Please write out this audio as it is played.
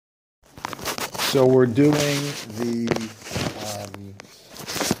So we're doing the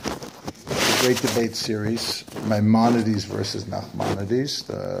Great Debate series, Maimonides versus Nachmandes,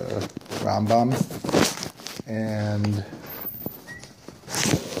 the Rambam, and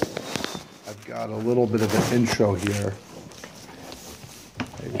I've got a little bit of an intro here.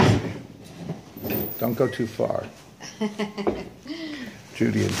 Don't go too far.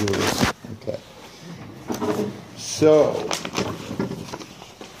 Judy and Julius. Okay. So,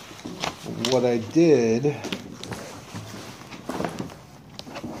 what I did...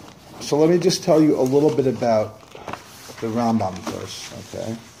 So let me just tell you a little bit about the Rambam first,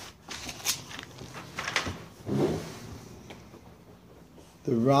 okay?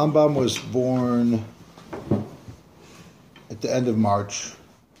 The Rambam was born at the end of March,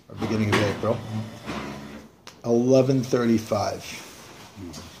 or beginning of April, 1135.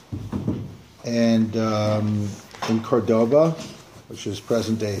 And in Cordoba, which is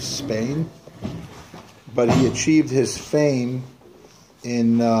present-day Spain, but he achieved his fame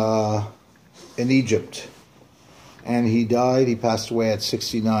in Egypt, and he passed away at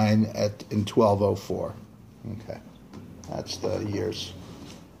 69 in 1204. Okay, that's the years.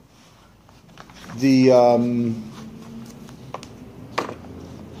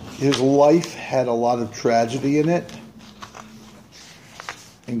 His life had a lot of tragedy in it,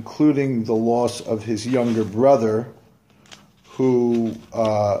 including the loss of his younger brother, who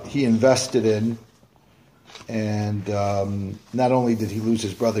he invested in. And not only did he lose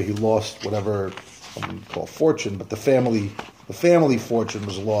his brother, he lost whatever we call fortune, but the family fortune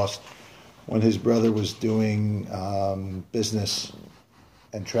was lost when his brother was doing business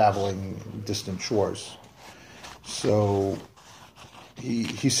and traveling distant shores. So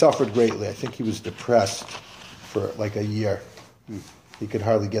he suffered greatly. I think he was depressed for like a year. He could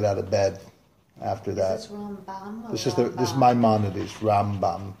hardly get out of bed after that. Is this Rambam? This is Maimonides,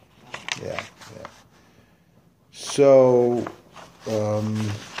 Rambam. Yeah. So,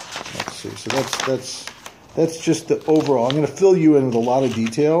 let's see. So that's just the overall. I'm going to fill you in with a lot of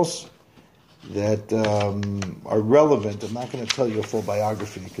details that are relevant. I'm not going to tell you a full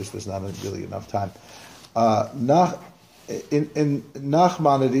biography because there's not really enough time. In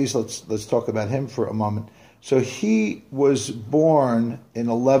Nachmanides, let's talk about him for a moment. So he was born in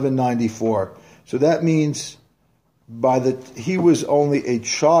 1194. So that means he was only a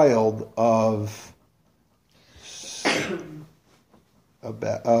child of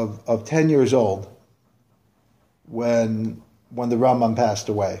 10 years old when the Rambam passed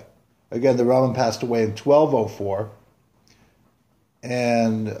away. Again, the Rambam passed away in 1204,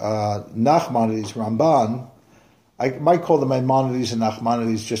 and Nachmanides, Ramban, I might call them Maimonides and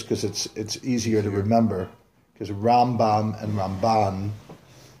Nachmanides just because it's easier to remember, because Rambam and Ramban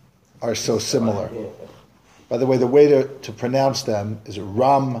are so similar. By the way to pronounce them is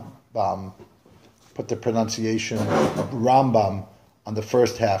Rambam. Put the pronunciation of Rambam on the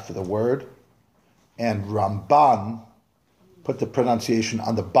first half of the word, and Ramban, put the pronunciation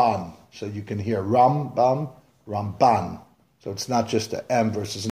on the ban, so you can hear Rambam, Ramban. So it's not just a M versus an